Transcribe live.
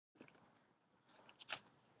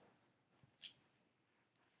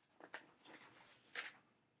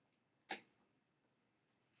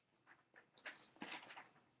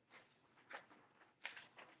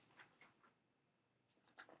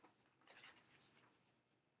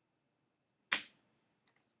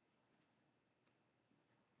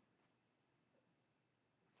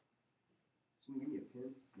me a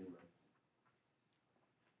pen? Never mind.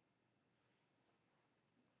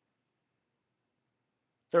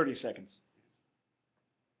 30 seconds.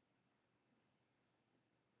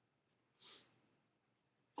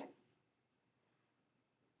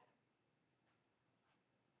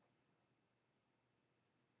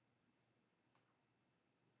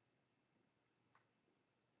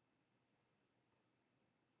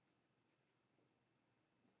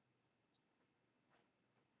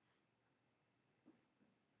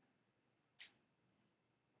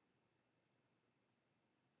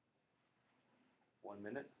 One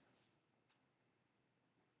minute.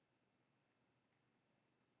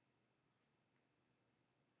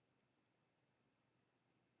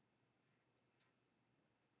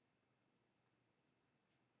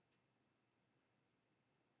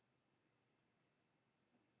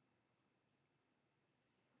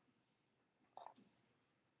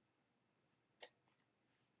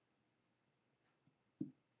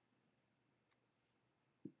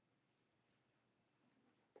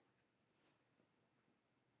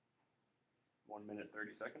 One minute,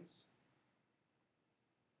 30 seconds.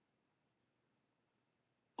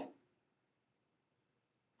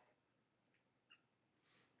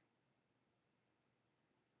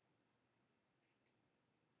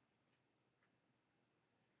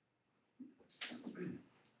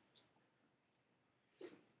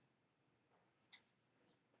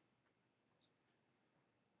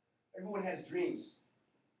 Everyone has dreams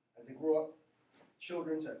as they grow up,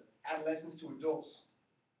 children to adolescents to adults.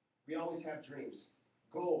 We always have dreams,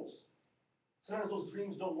 goals. Sometimes those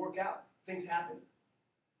dreams don't work out. Things happen.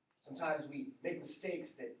 Sometimes we make mistakes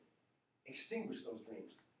that extinguish those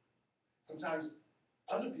dreams. Sometimes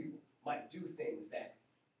other people might do things that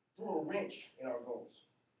throw a wrench in our goals.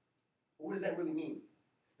 But what does that really mean?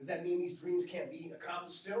 Does that mean these dreams can't be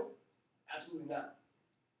accomplished still? Absolutely not.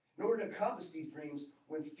 In order to accomplish these dreams,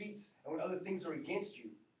 when feats and when other things are against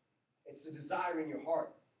you, it's the desire in your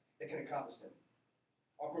heart that can accomplish them.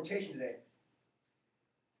 Our quotation today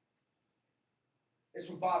is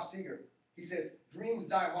from Bob Seger. He says, "Dreams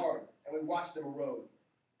die hard, and we watch them erode.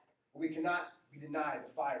 But we cannot be denied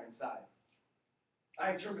the fire inside."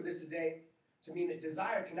 I interpret this today to mean that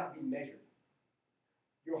desire cannot be measured.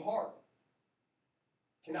 Your heart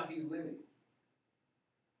cannot be limited.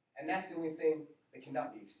 And that's the only thing that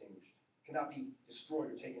cannot be extinguished, cannot be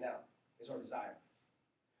destroyed or taken out, is our desire.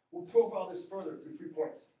 We'll profile this further through 3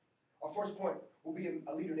 points. Our first point will be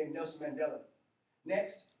a leader named Nelson Mandela.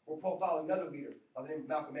 Next, we'll profile another leader by the name of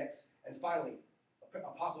Malcolm X. And finally, a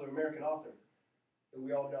popular American author that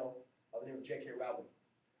we all know by the name of J.K. Rowling.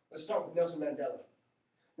 Let's start with Nelson Mandela.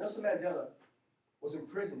 Nelson Mandela was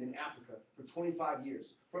imprisoned in Africa for 25 years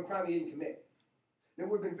for a crime he didn't commit. And it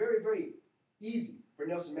would have been very, very easy for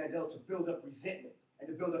Nelson Mandela to build up resentment and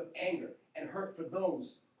to build up anger and hurt for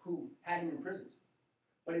those who had him imprisoned.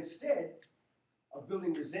 But instead of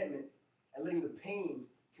building resentment and letting the pain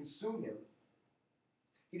consume him,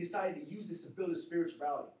 he decided to use this to build his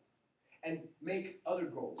spirituality and make other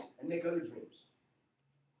goals and make other dreams.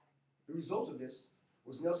 The result of this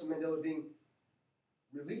was Nelson Mandela being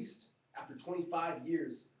released after 25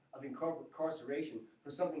 years of incarceration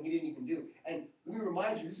for something he didn't even do. And let me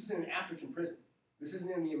remind you, this is in an African prison. This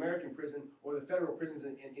isn't in the American prison or the federal prisons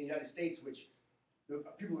in the United States, which the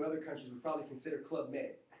people in other countries would probably consider Club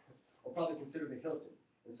Med, or probably consider the Hilton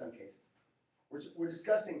in some cases. We're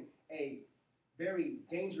discussing a very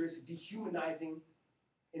dangerous, dehumanizing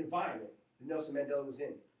environment that Nelson Mandela was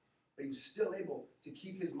in. But he was still able to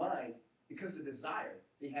keep his mind because of the desire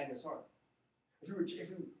that he had in his heart. If we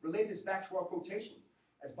relate this back to our quotation,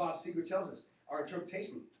 as Bob Seger tells us, our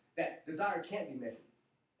interpretation, that desire can't be measured.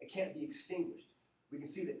 It can't be extinguished. We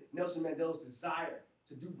can see that Nelson Mandela's desire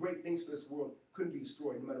to do great things for this world couldn't be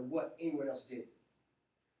destroyed, no matter what anyone else did.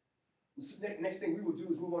 The next thing we will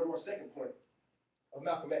do is move on to our second point of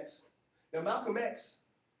Malcolm X. Now, Malcolm X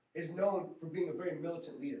is known for being a very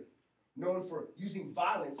militant leader, known for using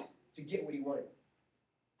violence to get what he wanted.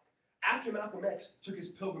 After Malcolm X took his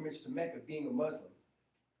pilgrimage to Mecca, being a Muslim,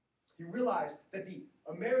 he realized that the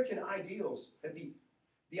American ideals, that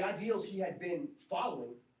the ideals he had been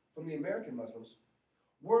following from the American Muslims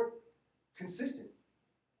weren't consistent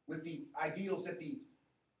with the ideals that the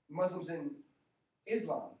Muslims in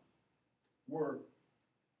Islam were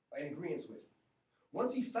in agreement with.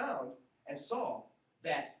 Once he found and saw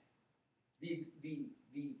that the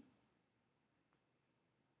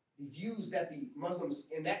views that the Muslims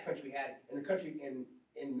in that country had, and the country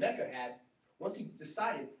in Mecca had, once he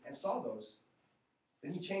decided and saw those,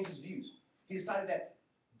 then he changed his views. He decided that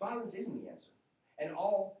violence isn't the answer, and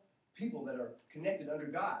all people that are connected under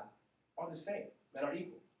God are the same and are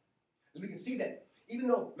equal. And we can see that even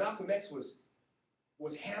though Malcolm X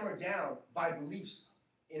was hammered down by beliefs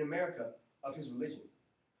in America of his religion,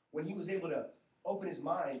 when he was able to open his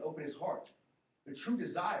mind, open his heart, the true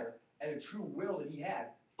desire and the true will that he had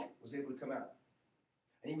was able to come out.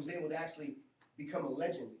 And he was able to actually become a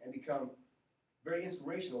legend and become very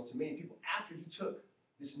inspirational to many people after he took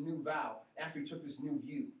this new vow, after he took this new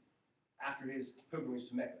view, after his pilgrimage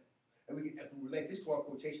to Mecca. And if we relate this to our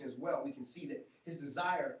quotation as well, we can see that his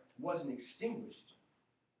desire wasn't extinguished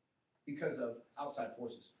because of outside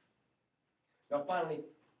forces. Now finally,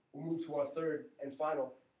 we'll move to our third and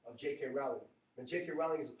final of J.K. Rowling. Now J.K.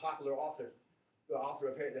 Rowling is a popular author, the author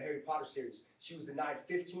of the Harry Potter series. She was denied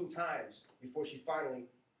 15 times before she finally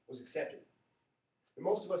was accepted. And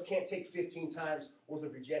most of us can't take 15 times worth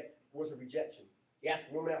of rejection. You ask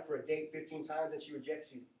a woman out for a date 15 times and she rejects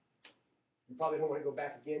you. You probably don't want to go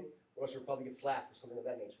back again, or else you'll probably get slapped or something of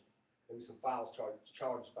that nature. Maybe some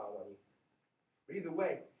charges filed on you. But either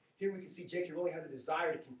way, here we can see J.K. Rowling had the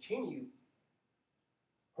desire to continue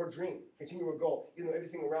her dream, continue her goal, even though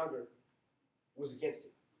everything around her was against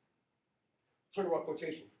it. Turn to our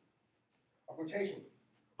quotation. Our quotation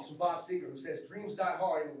is from Bob Seger, who says, "Dreams die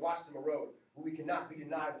hard and we watch them erode, but we cannot be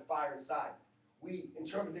denied the fire inside." We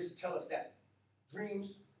interpret this to tell us that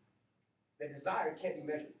dreams, that desire can't be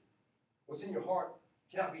measured. What's in your heart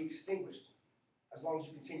cannot be extinguished as long as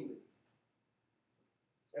you continue it.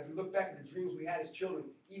 If we look back at the dreams we had as children,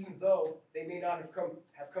 even though they may not have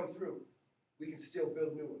come through, we can still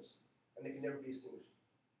build new ones, and they can never be extinguished.